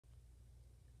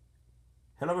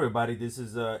Hello everybody, this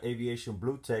is Aviation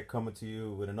Blue Tech coming to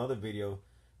you with another video.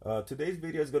 Today's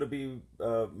video is going to be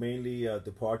mainly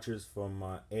departures from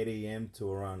 8 a.m.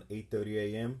 to around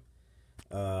 8:30 a.m.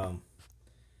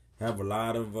 Have a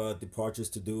lot of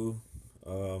departures to do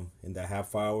in that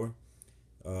half hour.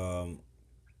 Um,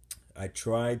 I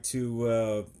try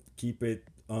to keep it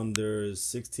under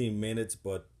 16 minutes,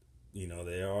 but you know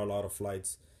there are a lot of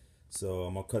flights, so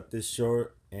I'm gonna cut this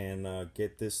short and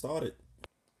get this started.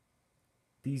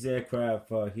 These aircraft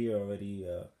here already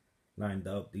lined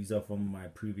up. These are from my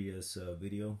previous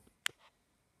video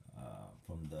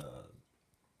from the,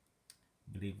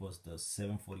 I believe was the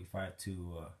 7:45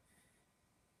 to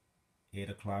 8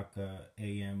 o'clock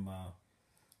a.m.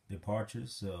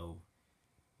 Departures. So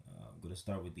I'm gonna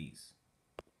start with these.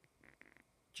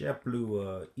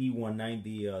 JetBlue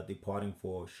E190 departing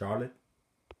for Charlotte.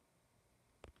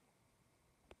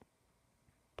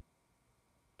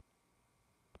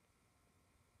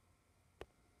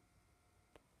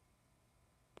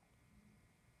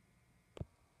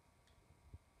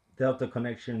 Delta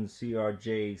Connection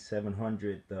CRJ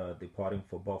 700 departing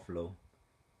for Buffalo.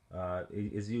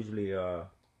 It's usually a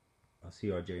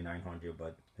CRJ 900,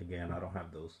 but again, I don't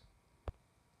have those.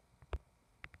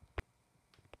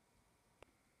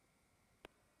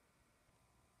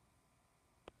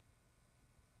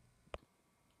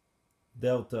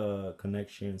 Delta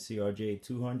Connection CRJ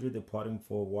 200 departing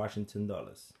for Washington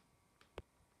Dulles.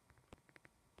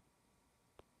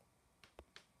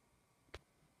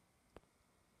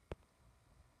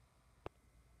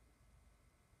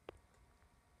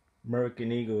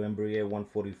 American Eagle Embraer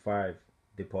 145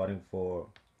 departing for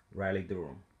Raleigh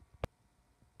Durham.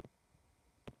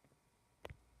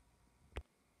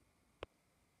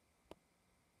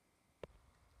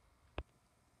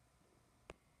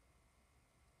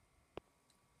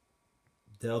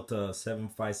 Delta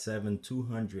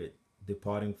 757-200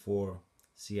 departing for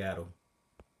Seattle.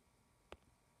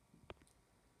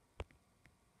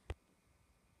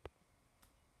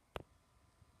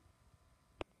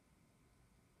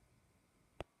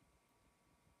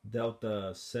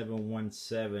 Delta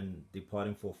 717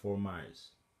 departing for Fort Myers.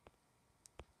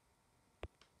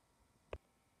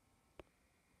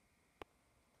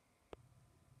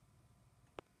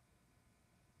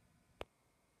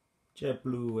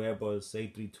 JetBlue Airbus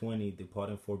A320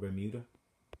 departing for Bermuda.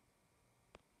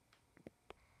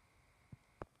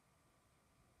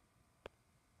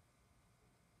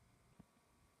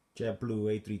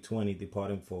 JetBlue A320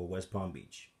 departing for West Palm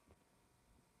Beach.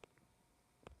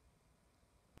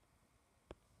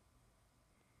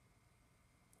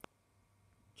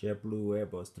 JetBlue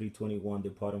Airbus 321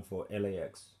 departing for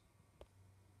LAX.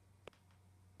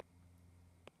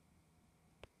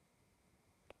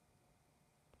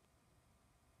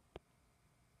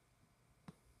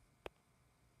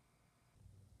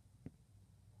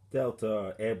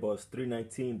 Delta Airbus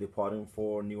 319 departing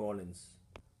for New Orleans.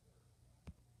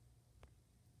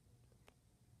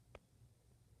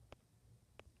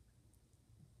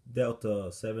 Delta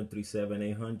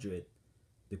 737-800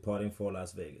 departing for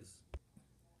Las Vegas.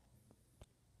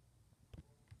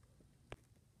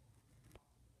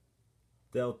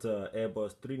 Delta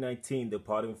Airbus 319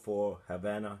 departing for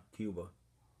Havana, Cuba.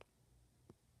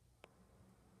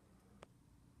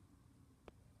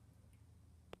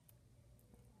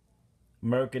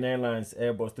 American Airlines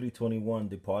Airbus 321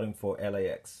 departing for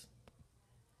LAX.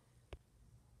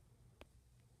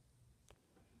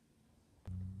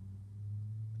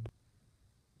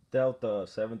 Delta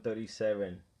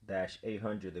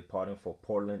 737-800 departing for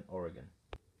Portland, Oregon.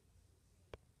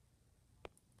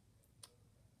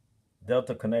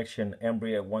 Delta Connection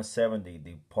Embraer 170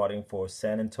 departing for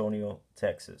San Antonio,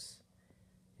 Texas.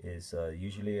 Is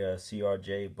usually a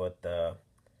CRJ, but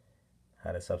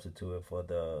had to substitute it for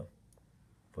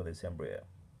this Embraer.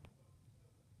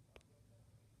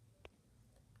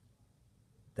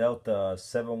 Delta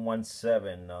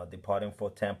 717 departing for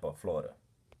Tampa, Florida.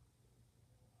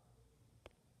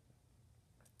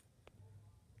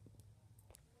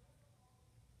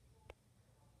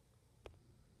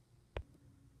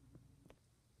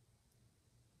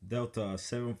 Delta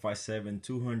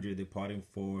 757-200 departing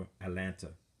for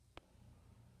Atlanta.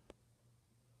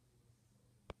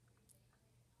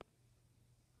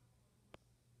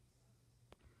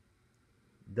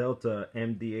 Delta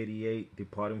MD-88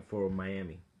 departing for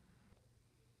Miami.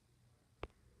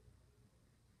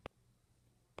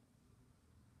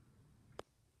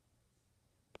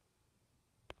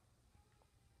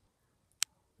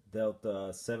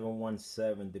 Delta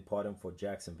 717 departing for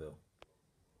Jacksonville.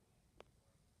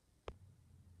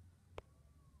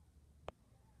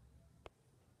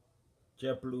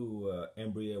 JetBlue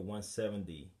Embraer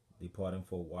 170 departing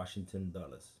for Washington,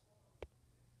 Dulles.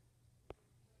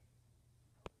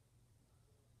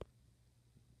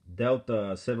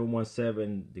 Delta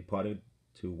 717 departing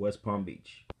to West Palm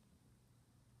Beach.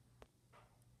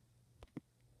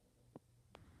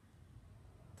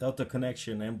 Delta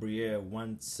Connection Embraer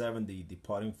 170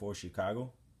 departing for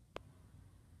Chicago.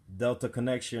 Delta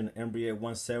Connection Embraer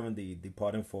 170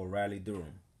 departing for Raleigh,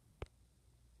 Durham.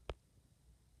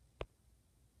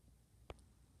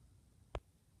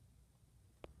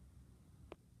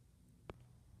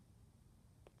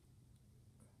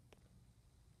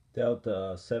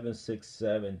 Delta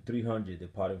 767 300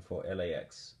 departing for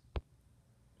LAX.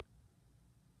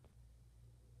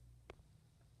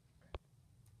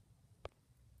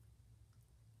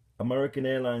 American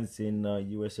Airlines in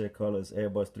USA colors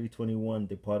Airbus 321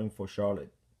 departing for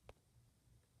Charlotte.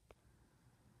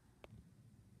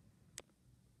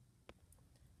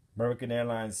 American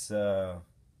Airlines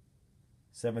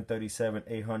 737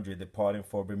 800 departing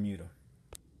for Bermuda.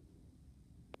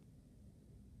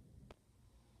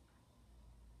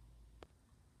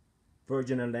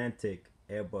 Virgin Atlantic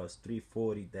Airbus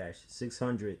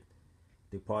 340-600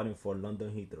 departing for London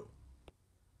Heathrow.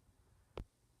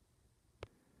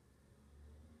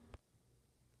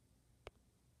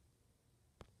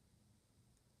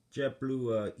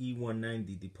 JetBlue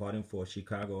E190 departing for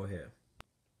Chicago O'Hare.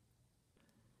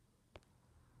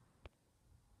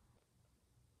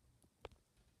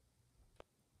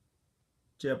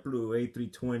 JetBlue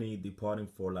A320 departing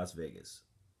for Las Vegas.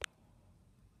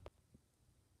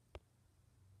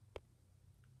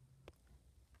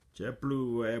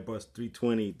 JetBlue Airbus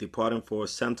 320 departing for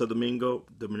Santo Domingo,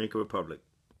 Dominican Republic.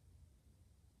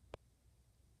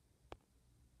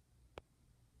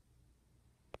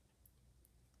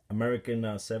 American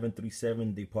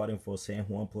 737 departing for San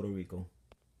Juan, Puerto Rico.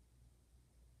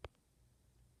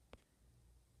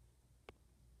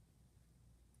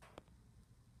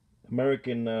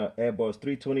 American Airbus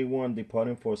 321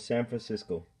 departing for San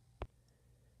Francisco.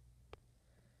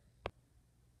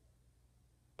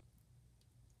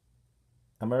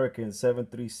 American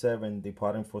 737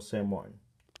 departing for San Martin.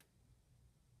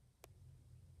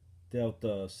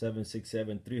 Delta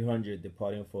 767 300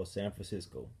 departing for San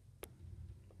Francisco.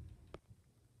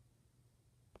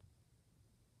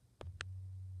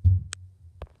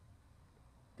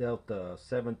 Delta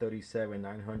 737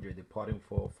 900 departing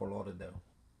for Fort Lauderdale.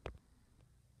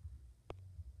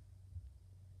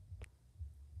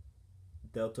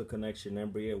 Delta Connection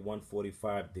Embraer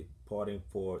 145 departing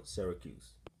for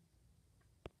Syracuse.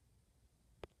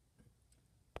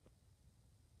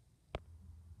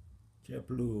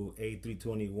 JetBlue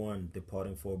A321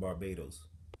 departing for Barbados.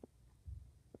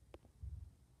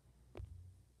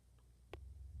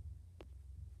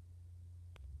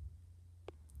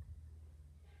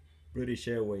 British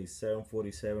Airways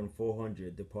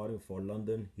 747-400 departing for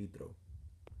London Heathrow.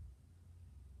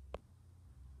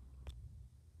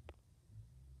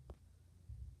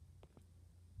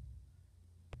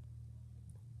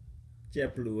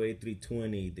 JetBlue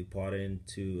A320 departing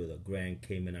to the Grand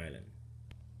Cayman Island.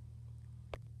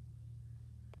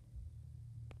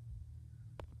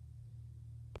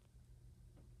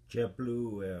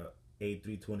 JetBlue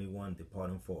A321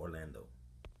 departing for Orlando.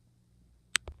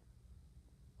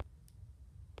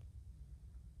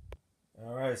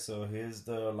 All right, so here's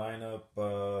the lineup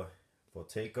for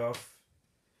takeoff.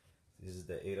 This is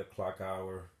the 8 o'clock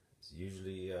hour. It's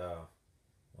usually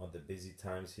one of the busy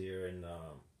times here in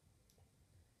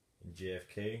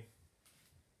JFK.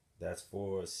 That's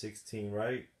for 16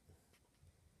 right,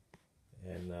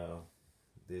 and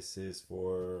this is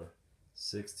for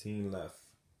 16 left.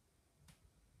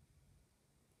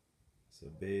 It's a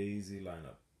busy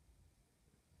lineup.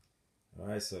 All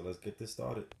right, so let's get this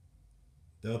started.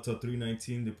 Delta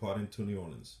 319 departing to New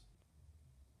Orleans.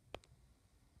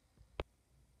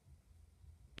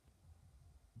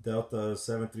 Delta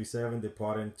 737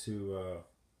 departing to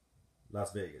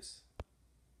Las Vegas.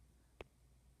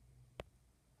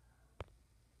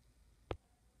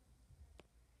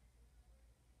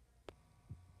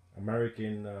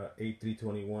 American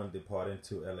A321 departing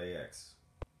to LAX.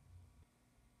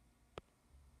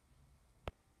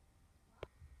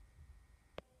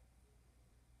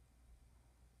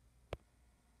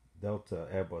 Delta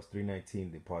Airbus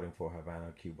 319 departing for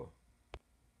Havana, Cuba.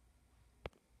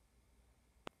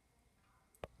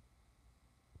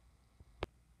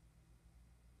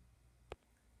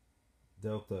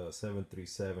 Delta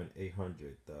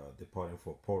 737-800 departing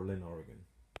for Portland, Oregon.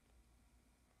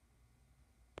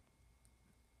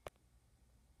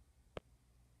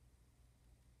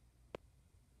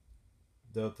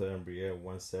 Delta Embraer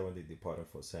 170 departing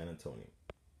for San Antonio.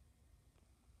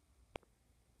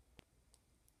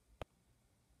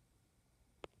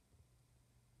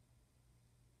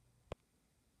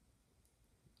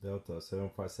 Delta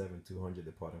 757-200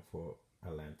 departing for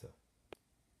Atlanta.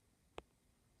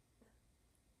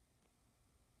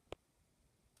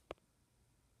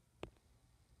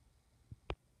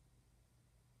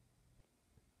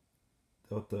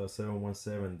 Delta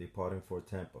 717 departing for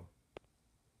Tampa.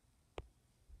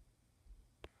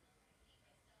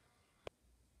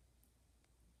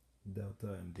 Delta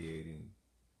MD-18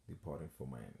 departing for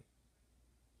Miami.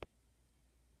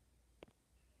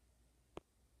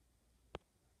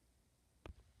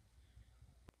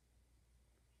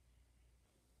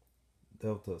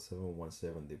 Delta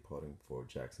 717 departing for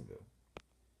Jacksonville.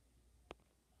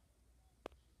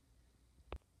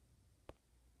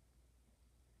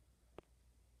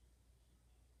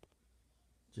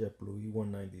 JetBlue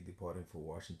E190 departing for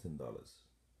Washington Dulles.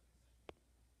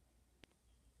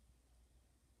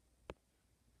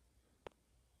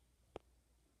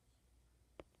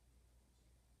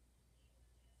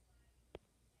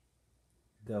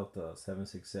 Delta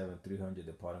 767-300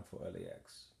 departing for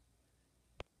LAX.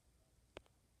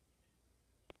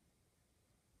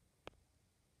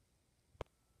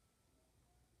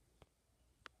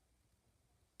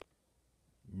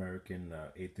 American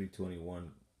A321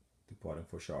 departing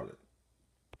for Charlotte.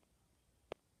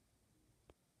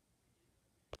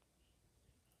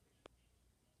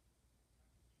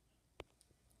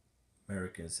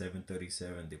 American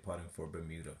 737 departing for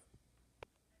Bermuda.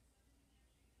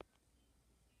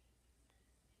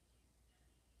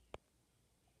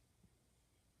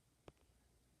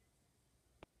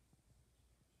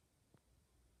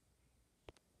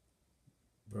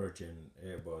 Virgin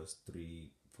Airbus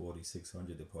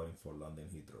 340-600 departing for London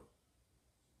Heathrow.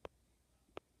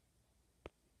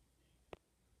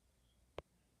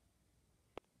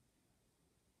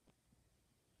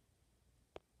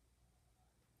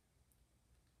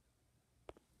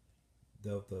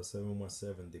 Delta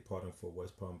 717 departing for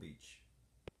West Palm Beach.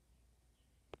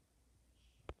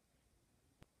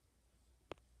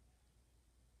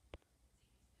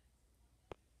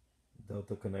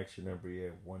 Delta Connection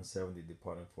Embraer 170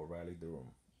 departing for Raleigh-Durham.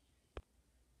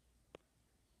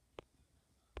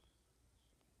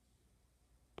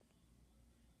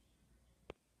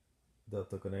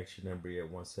 Delta Connection Embraer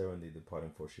 170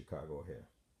 departing for Chicago O'Hare.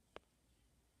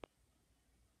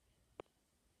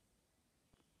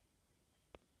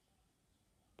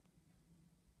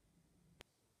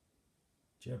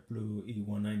 JetBlue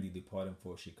E190 departing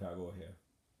for Chicago O'Hare.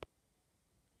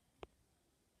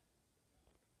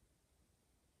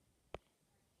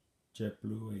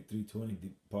 JetBlue A320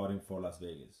 departing for Las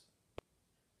Vegas.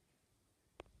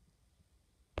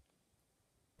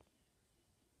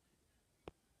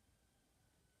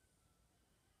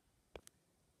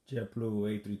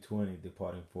 JetBlue A320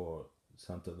 departing for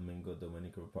Santo Domingo,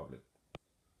 Dominican Republic.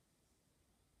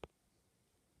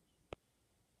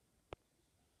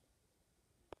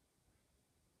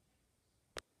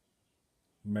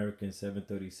 American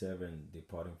 737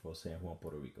 departing for San Juan,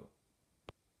 Puerto Rico.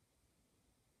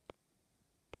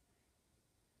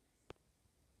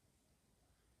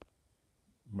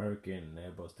 American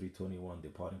Airbus 321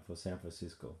 departing for San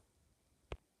Francisco.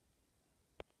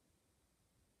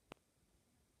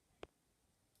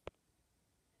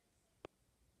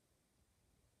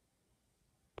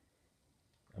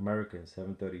 American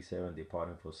 737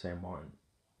 departing for San Martin.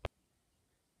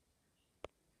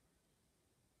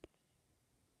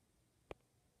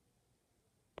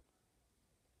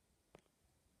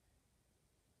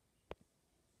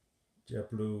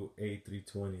 JetBlue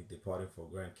A320 departing for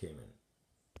Grand Cayman.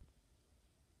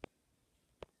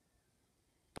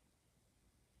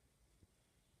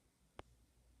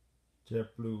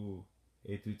 JetBlue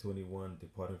A321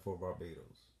 departing for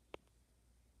Barbados.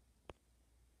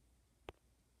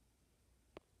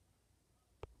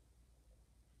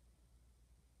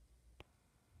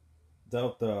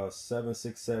 Delta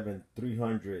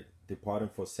 767-300 departing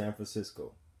for San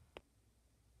Francisco.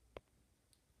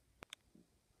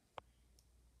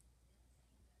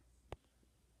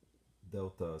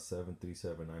 Delta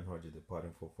 737-900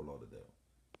 departing for Fort Lauderdale.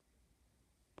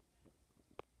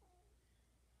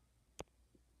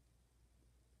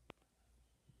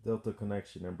 Delta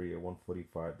Connection Embraer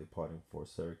 145 departing for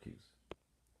Syracuse.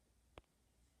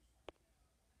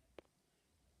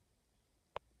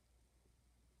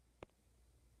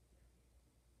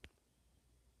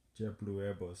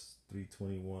 JetBlue Airbus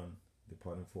 321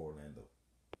 departing for Orlando.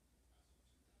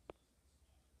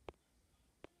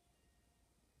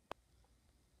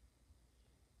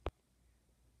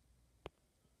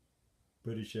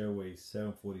 British Airways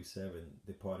 747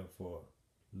 departing for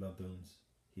London's